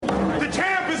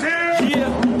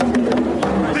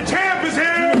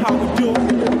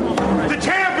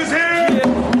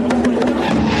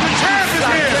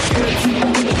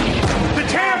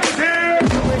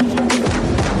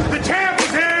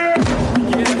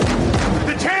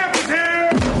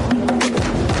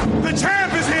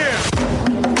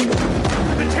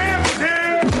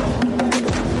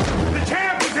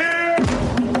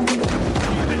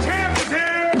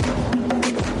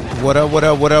What up, what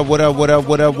up, what up, what up, what up,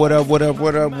 what up, what up, what up,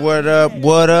 what up, what up,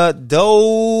 what up,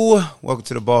 doe? Welcome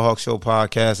to the Ball Hawk Show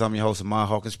podcast. I'm your host, Amon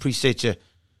Hawkins. Appreciate you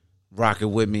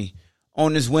rocking with me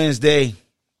on this Wednesday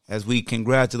as we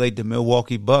congratulate the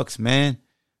Milwaukee Bucks, man.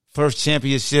 First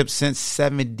championship since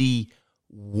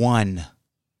 71.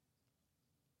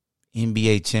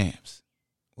 NBA champs.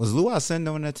 Was Lou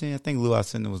Alcindor on that team? I think Lou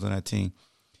Alcindor was on that team.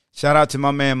 Shout out to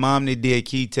my man Mamdi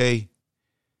Diakite,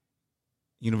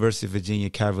 University of Virginia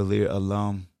Cavalier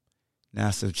alum,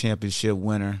 national championship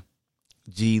winner,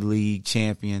 G League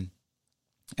champion,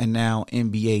 and now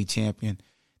NBA champion.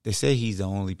 They say he's the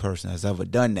only person that's ever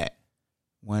done that.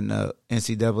 Won an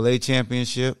NCAA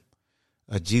championship,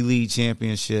 a G League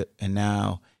championship, and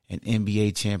now an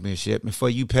NBA championship. And for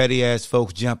you petty-ass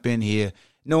folks jump in here,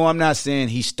 no, I'm not saying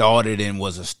he started and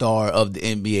was a star of the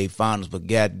NBA Finals, but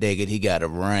god dang it, he got a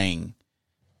ring.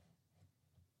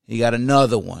 He got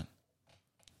another one.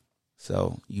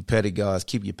 So, you petty guys,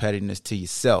 keep your pettiness to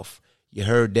yourself. You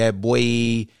heard that,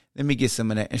 boy. Let me get some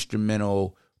of that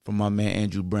instrumental from my man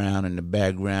Andrew Brown in the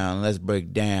background. Let's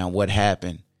break down what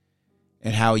happened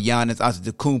and how Giannis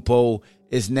Antetokounmpo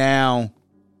is now,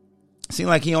 seem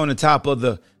like he on the top of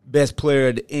the best player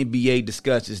of the NBA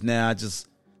discussions now. I just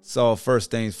saw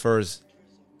first things first.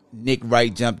 Nick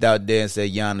Wright jumped out there and said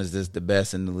Giannis is the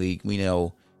best in the league. We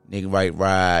know Nick Wright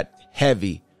ride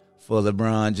heavy for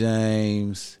LeBron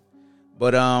James.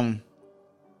 But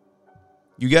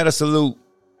you got to salute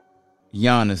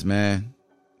Giannis, man.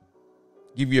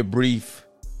 Give you a brief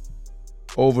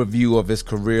overview of his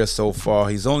career so far.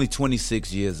 He's only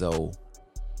 26 years old.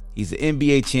 He's an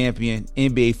NBA champion,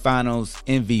 NBA Finals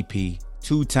MVP,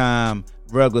 two-time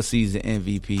regular season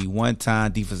MVP,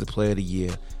 one-time Defensive Player of the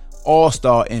Year,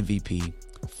 All-Star MVP,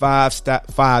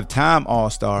 five-time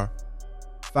All-Star,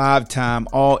 five-time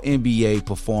All-NBA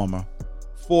performer,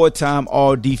 four-time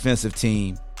All-Defensive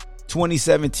Team,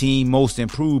 2017 Most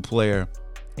Improved Player,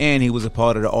 and he was a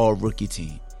part of the All-Rookie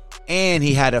Team. And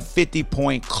he had a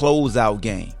 50-point closeout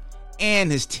game.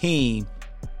 And his team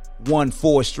won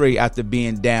 4 straight after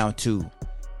being down 2.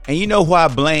 And you know who I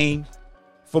blame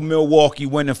for Milwaukee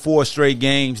winning 4 straight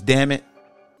games? Damn it.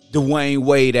 Dwayne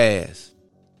Wade ass.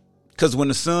 Because when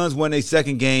the Suns won their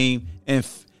second game in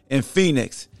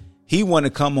Phoenix, he wanted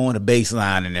to come on the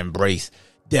baseline and embrace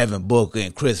Devin Booker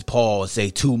and Chris Paul and say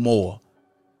 2 more.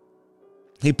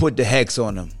 He put the hex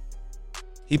on them.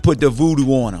 He put the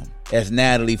voodoo on them. As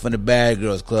Natalie from the Bad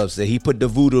Girls Club said, he put the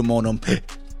voodoo on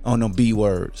them B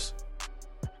words.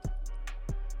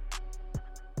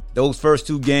 Those first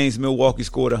 2 games, Milwaukee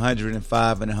scored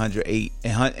 105 and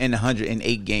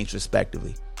 108 games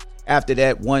respectively. After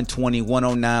that, 120,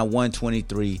 109,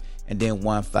 123, and then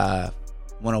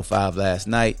 105 last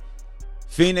night.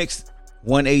 Phoenix,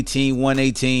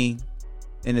 118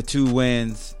 in the 2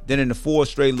 wins. Then in the 4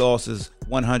 straight losses,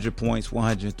 100 points,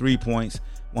 103 points,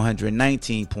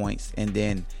 119 points, and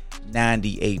then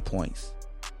 98 points.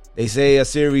 They say a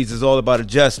series is all about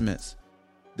adjustments.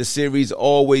 The series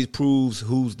always proves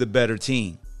who's the better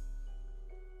team.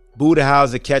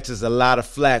 Budenholzer catches a lot of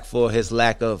flack for his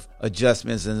lack of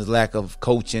adjustments and his lack of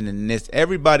coaching and this.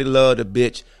 Everybody loved to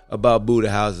bitch about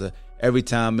Budenholzer every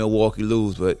time Milwaukee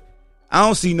lose, but I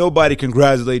don't see nobody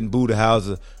congratulating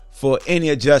Budenholzer for any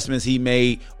adjustments he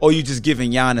made, or you just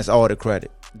giving Giannis all the credit.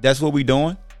 That's what we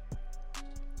doing?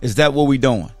 Is that what we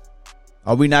doing?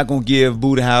 Are we not going to give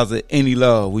Budenholzer any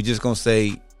love? We just going to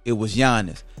say it was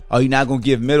Giannis. Are you not going to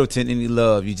give Middleton any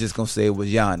love? You just going to say it was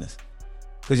Giannis.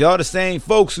 Because y'all the same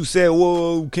folks who said,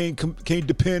 whoa, can't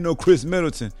depend on Chris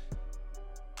Middleton.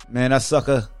 Man, that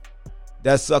sucker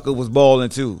was balling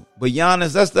too. But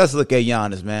Giannis, let's look at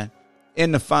Giannis, man.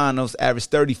 In the finals,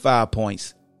 averaged 35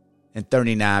 points in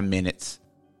 39 minutes.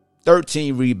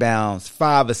 13 rebounds,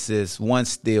 5 assists, 1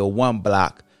 steal, 1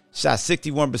 block. Shot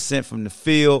 61% from the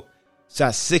field.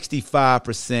 Shot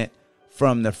 65%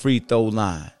 from the free throw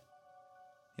line.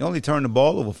 He only turned the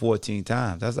ball over 14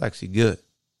 times. That's actually good.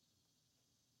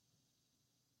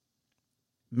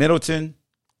 Middleton,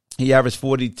 he averaged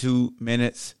 42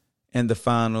 minutes in the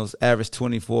finals, averaged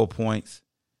 24 points,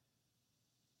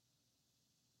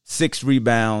 6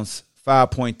 rebounds,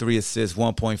 5.3 assists,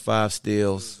 1.5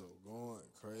 steals.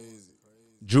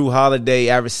 Drew Holiday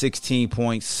averaged 16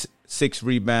 points, 6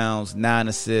 rebounds, 9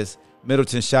 assists.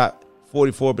 Middleton shot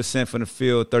 44% from the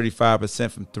field,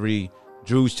 35% from 3.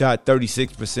 Drew shot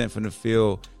 36% from the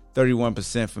field,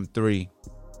 31% from 3.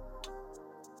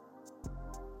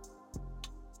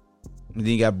 And then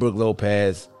you got Brook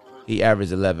Lopez. He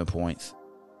averaged 11 points.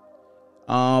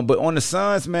 But on the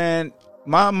Suns, man,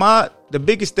 the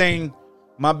biggest thing,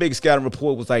 my biggest scouting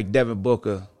report was Devin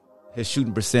Booker, his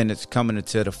shooting percentage coming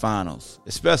into the finals,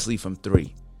 especially from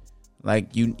 3.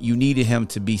 Like you needed him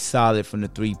to be solid from the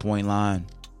 3-point line.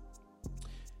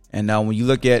 And now when you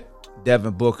look at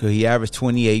Devin Booker, he averaged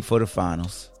 28 for the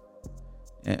finals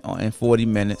in 40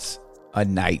 minutes a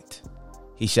night.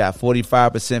 He shot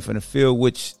 45% from the field,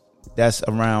 which that's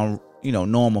around,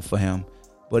 normal for him.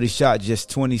 But he shot just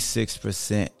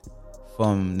 26%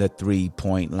 from the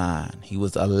 3-point line. He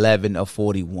was 11 of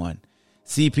 41.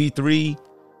 CP3,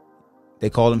 they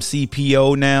call him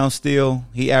CPO now still.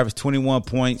 He averaged 21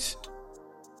 points,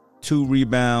 2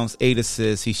 rebounds, 8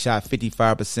 assists. He shot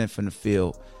 55% from the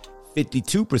field,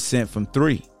 52% from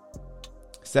 3,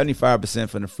 75%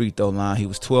 from the free throw line. He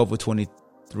was 12 of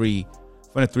 23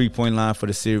 from the 3-point line for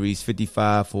the series,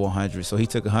 55 for 100. So he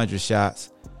took 100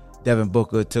 shots. Devin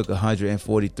Booker took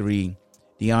 143.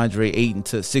 DeAndre Ayton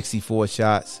took 64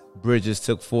 shots. Bridges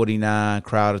took 49.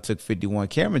 Crowder took 51.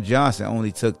 Cameron Johnson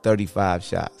only took 35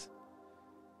 shots.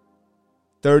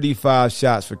 35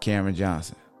 shots for Cameron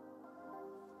Johnson.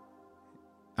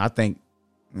 I think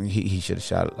he should have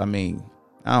shot. I mean,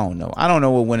 I don't know. I don't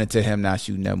know what went into him not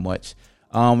shooting that much.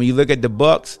 When you look at the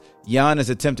Bucks, Giannis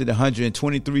attempted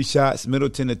 123 shots.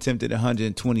 Middleton attempted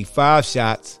 125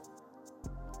 shots.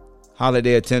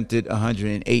 Holiday attempted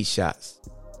 108 shots.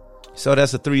 So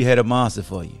that's a 3-headed monster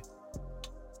for you.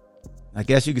 I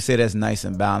guess you could say that's nice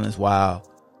and balanced, while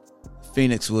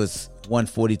Phoenix was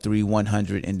 143,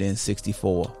 100, and then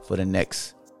 64 for the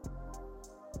next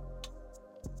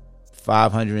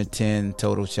 510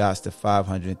 total shots to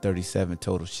 537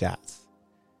 total shots.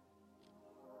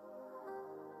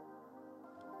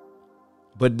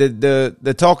 But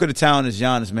the talk of the town is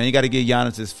Giannis, man. You got to give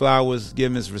Giannis his flowers,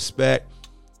 give him his respect.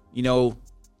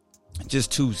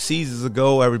 Just 2 seasons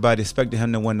ago, everybody expected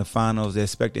him to win the finals. They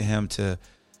expected him to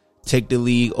take the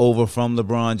league over from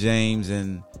LeBron James.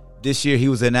 And this year he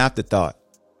was an afterthought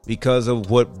because of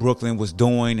what Brooklyn was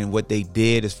doing and what they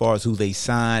did as far as who they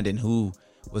signed and who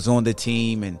was on the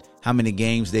team and how many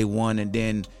games they won. And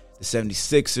then the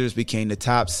 76ers became the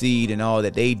top seed and all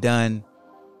that they done.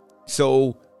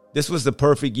 So this was the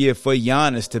perfect year for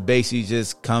Giannis to basically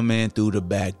just come in through the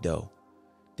back door.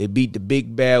 They beat the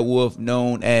big bad wolf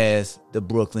known as the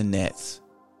Brooklyn Nets.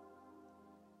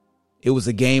 It was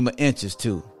a game of inches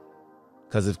too.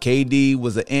 Because if KD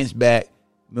was an inch back,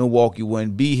 Milwaukee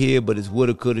wouldn't be here, but it's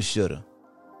woulda, coulda, shoulda.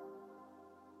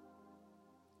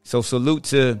 So salute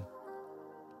to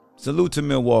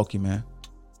Milwaukee, man.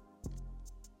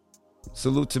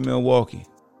 Salute to Milwaukee.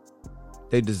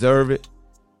 They deserve it.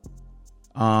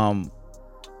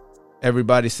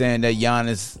 Everybody's saying that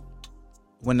Giannis,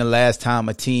 when the last time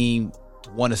a team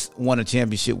won a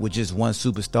championship with just one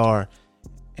superstar,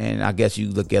 and I guess you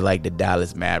look at like the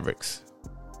Dallas Mavericks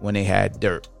when they had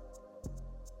Dirk.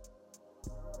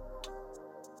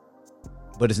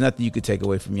 But it's nothing you could take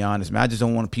away from Giannis, man. I just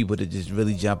don't want people to just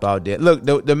really jump out there.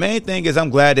 Look, the main thing is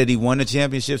I'm glad that he won the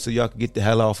championship so y'all can get the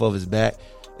hell off of his back.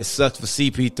 It sucks for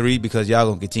CP3 because y'all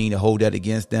going to continue to hold that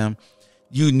against them.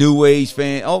 You new age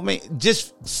fan. Oh, man,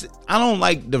 I don't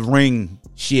like the ring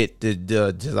shit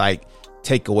to like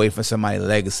take away from somebody's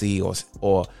legacy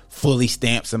or fully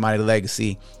stamp somebody's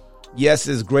legacy. Yes,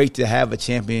 it's great to have a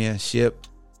championship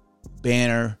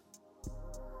banner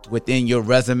within your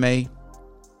resume,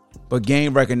 but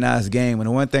game recognized game. And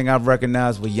the one thing I've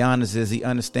recognized with Giannis is he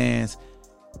understands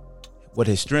what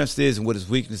his strengths is and what his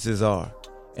weaknesses are.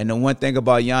 And the one thing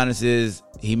about Giannis is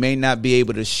he may not be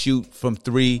able to shoot from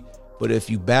 3, but if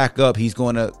you back up, he's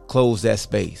going to close that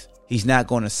space. He's not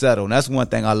going to settle. And that's one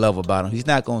thing I love about him. He's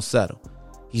not going to settle.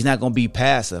 He's not going to be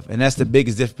passive. And that's the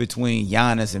biggest difference between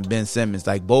Giannis and Ben Simmons.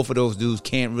 Like, both of those dudes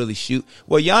can't really shoot.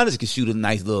 Well, Giannis can shoot a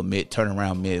nice little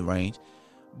turnaround mid-range.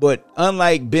 But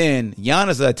unlike Ben,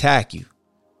 Giannis will attack you.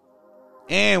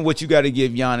 And what you got to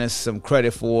give Giannis some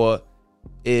credit for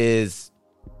is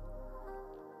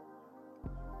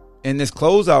in this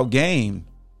closeout game,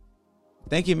 I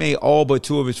think he made all but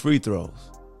 2 of his free throws.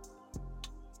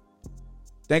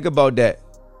 Think about that.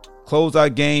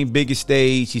 Closeout game, biggest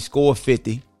stage. He scored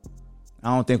 50.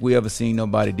 I don't think we ever seen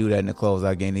nobody do that in the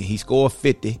closeout game. He scored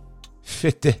 50.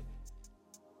 50.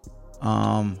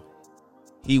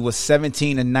 He was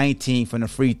 17 to 19 from the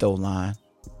free throw line.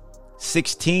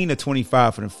 16 to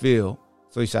 25 from the field.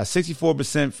 So he shot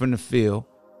 64% from the field.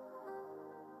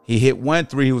 He hit 1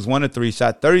 3. He was 1 of 3.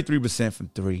 Shot 33% from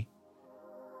 3.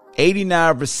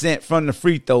 89% from the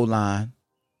free throw line.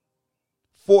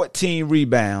 14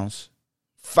 rebounds.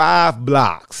 5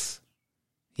 blocks.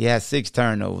 He had 6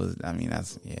 turnovers. I mean,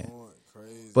 that's, yeah.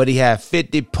 But he had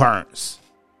 50 punts.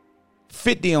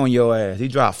 50 on your ass. He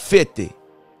dropped 50.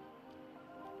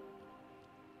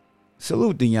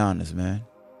 Salute to Giannis, man.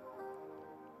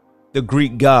 The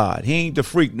Greek god. He ain't the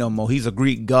freak no more. He's a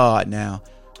Greek god now.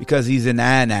 because he's in the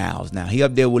Owls now. He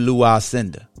up there with Lou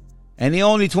Alcindor. And he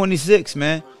only 26,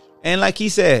 man. And like he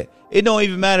said, it don't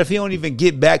even matter if he don't even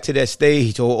get back to that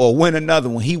stage or win another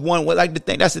one. He won.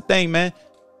 That's the thing, man.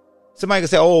 Somebody can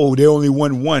say, oh, they only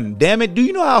won one. Damn it. Do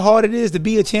you know how hard it is to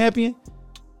be a champion?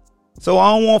 So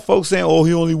I don't want folks saying, oh,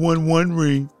 he only won one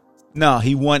ring. No,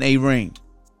 he won a ring.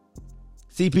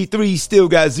 CP3 still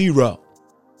got 0.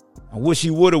 I wish he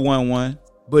would have won one,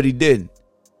 but he didn't.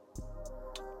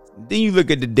 Then you look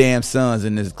at the damn Suns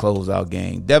in this closeout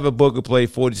game. Devin Booker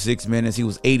played 46 minutes. He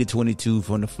was 8-22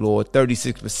 from the floor,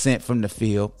 36% from the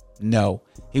field. No.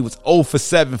 He was 0 for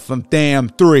 7 from damn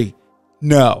 3.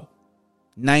 No.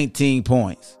 19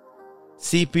 points.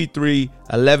 CP3,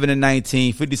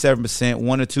 11-19, 57%,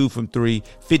 1 or 2 from 3,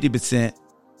 50%.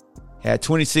 Had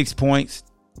 26 points,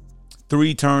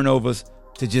 3 turnovers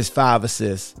to just 5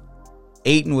 assists.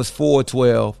 Ayton was 4 of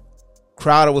 12.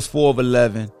 Crowder was 4 of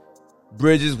 11.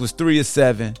 Bridges was 3 of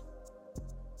 7.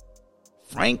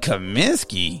 Frank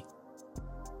Kaminsky.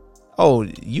 Oh,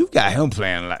 you got him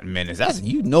playing a lot of minutes.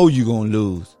 You know you're going to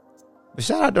lose. But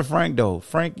shout out to Frank, though.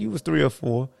 Frank, you was 3 or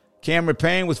 4. Cameron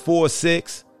Payne was 4 of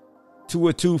 6. 2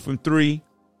 or 2 from 3.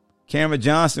 Cameron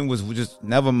Johnson was just,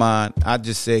 never mind. I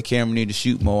just said Cameron need to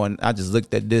shoot more, and I just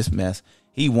looked at this mess.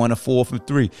 He 1 of 4 from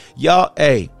 3. Y'all,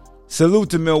 hey, salute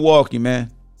to Milwaukee,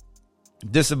 man.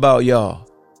 This about y'all.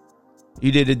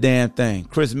 You did the damn thing.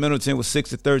 Chris Middleton was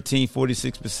 6 of 13,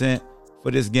 46%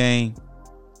 for this game.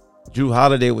 Drew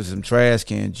Holiday was some trash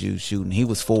can juice shooting. He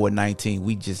was 4 of 19.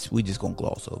 We just gonna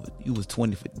gloss over it. You was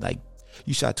 20, like,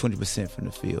 you shot 20% from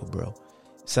the field, bro.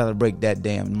 Celebrate that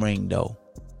damn ring, though.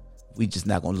 We just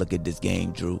not gonna look at this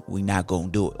game, Drew. We not gonna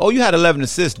do it. Oh, you had 11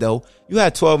 assists, though. You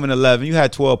had 12 and 11. You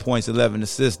had 12 points, 11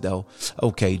 assists, though.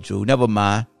 Okay, Drew. Never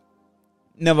mind.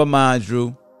 Never mind,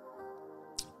 Drew.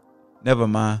 Never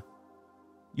mind.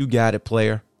 You got it,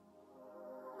 player.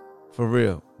 For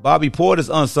real. Bobby Porter's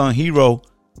unsung hero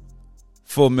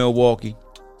for Milwaukee.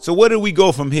 So where do we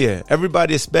go from here?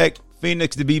 Everybody expect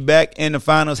Phoenix to be back in the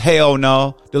finals? Hell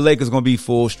no. The Lakers going to be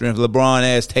full strength. LeBron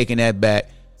ass taking that back.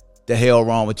 The hell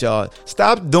wrong with y'all?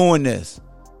 Stop doing this.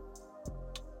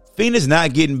 Phoenix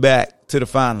not getting back to the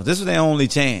finals. This was their only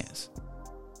chance.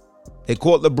 They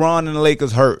caught LeBron and the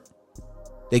Lakers hurt.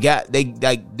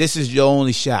 This is your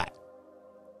only shot.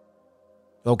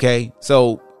 Okay,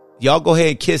 so y'all go ahead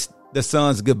and kiss the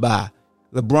Suns goodbye.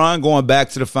 LeBron going back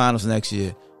to the finals next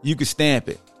year. You can stamp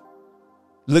it.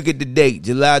 Look at the date,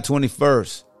 July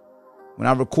 21st. When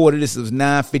I recorded this, it was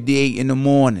 9:58 in the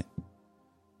morning.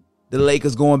 The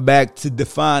Lakers going back to the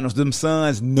finals. Them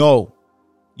Suns, no.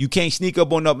 You can't sneak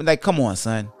up on them. Like, come on,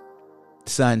 son.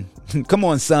 Come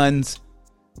on, Suns.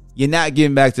 You're not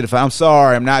getting back to the finals. I'm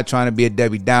sorry. I'm not trying to be a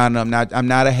Debbie Downer. I'm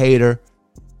not a hater.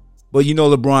 But you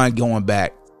know LeBron going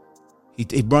back.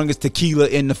 He brought us tequila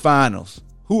in the finals.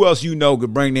 Who else you know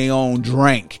could bring their own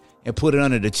drink and put it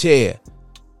under the chair?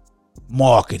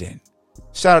 Marketing.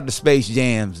 Shout out to Space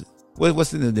Jams.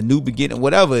 What's in the new beginning?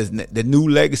 Whatever is the new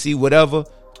legacy, whatever.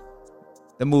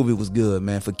 That movie was good,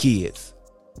 man, for kids.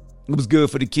 It was good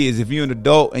for the kids. If you're an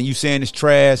adult and you saying it's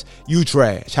trash, you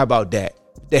trash. How about that?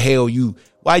 The hell you?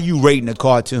 Why you rating a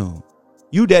cartoon?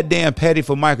 You that damn petty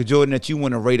for Michael Jordan that you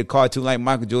want to rate a cartoon like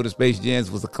Michael Jordan Space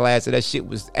Jams was a classic. That shit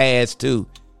was ass too.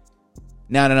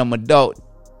 Now that I'm an adult,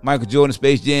 Michael Jordan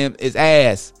Space Jam is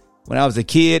ass. When I was a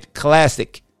kid,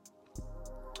 classic.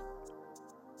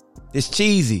 It's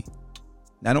cheesy.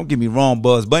 Now don't get me wrong,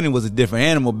 Bugs Bunny was a different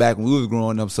animal back when we was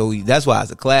growing up, so that's why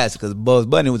it's a classic, because Bugs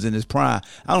Bunny was in his prime.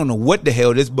 I don't know what the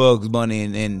hell this Bugs Bunny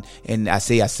and I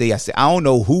say I don't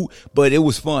know who, but it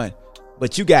was fun.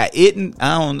 But you got it,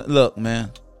 look,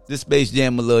 man, this Space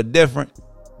Jam a little different.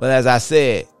 But as I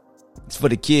said, it's for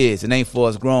the kids. It ain't for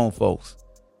us grown folks.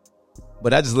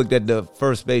 But I just looked at the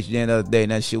first Space Jam the other day,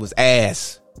 and that shit was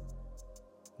ass.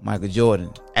 Michael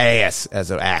Jordan, ass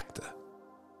as an actor.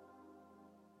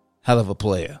 Hell of a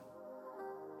player.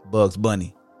 Bugs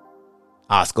Bunny,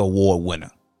 Oscar Award winner.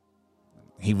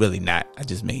 He really not. I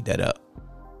just made that up.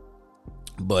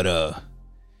 But,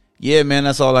 yeah, man,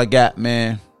 that's all I got,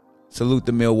 man. Salute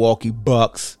the Milwaukee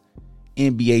Bucks,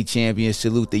 NBA champions.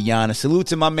 Salute to Giannis. Salute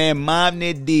to my man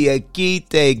Mamne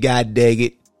Diakite. God dang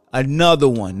it. Another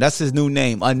one. That's his new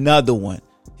name. Another one.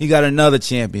 He got another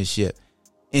championship.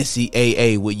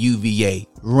 NCAA with UVA.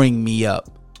 Ring me up.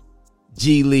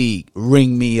 G League.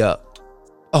 Ring me up.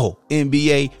 Oh,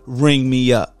 NBA. Ring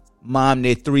me up.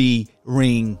 Mamne 3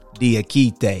 ring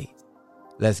Diakite.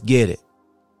 Let's get it.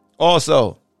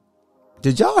 Also,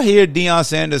 did y'all hear Deion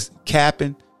Sanders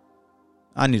capping?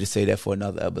 I need to say that for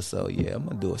another episode. Yeah, I'm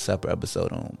going to do a separate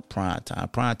episode on prime time.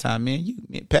 Prime time, man.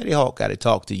 Patty Hawk got to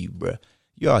talk to you, bro.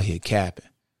 You out here capping.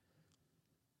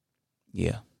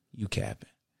 Yeah, you capping.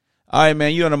 All right,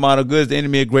 man, you on the model. Good is the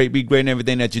enemy of great. Be great in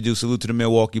everything that you do. Salute to the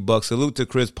Milwaukee Bucks. Salute to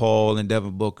Chris Paul and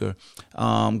Devin Booker.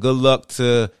 Good luck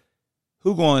to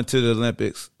who going to the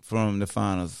Olympics from the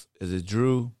finals? Is it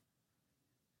Drew,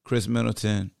 Chris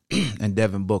Middleton, and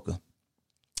Devin Booker?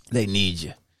 They need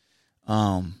you.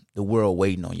 The world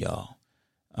waiting on y'all.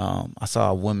 I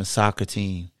saw a women's soccer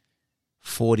team,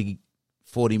 40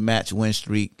 match win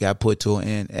streak got put to an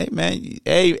end. Hey, man,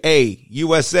 hey,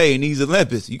 USA in these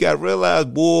Olympics. You got to realize,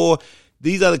 boy,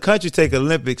 these other countries take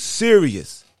Olympics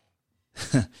serious.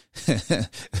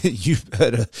 You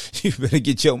better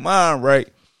get your mind right.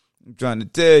 I'm trying to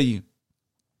tell you.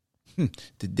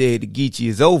 The day of the Geechee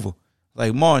is over,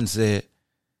 like Martin said.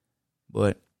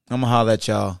 But I'm going to holler at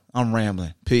y'all. I'm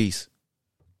rambling. Peace.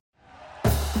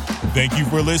 Thank you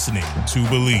for listening to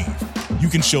Believe. You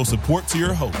can show support to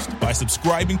your host by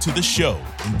subscribing to the show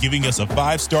and giving us a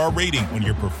 5-star rating on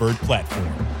your preferred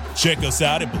platform. Check us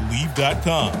out at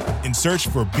Believe.com and search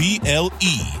for BLEAV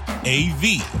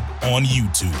on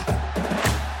YouTube.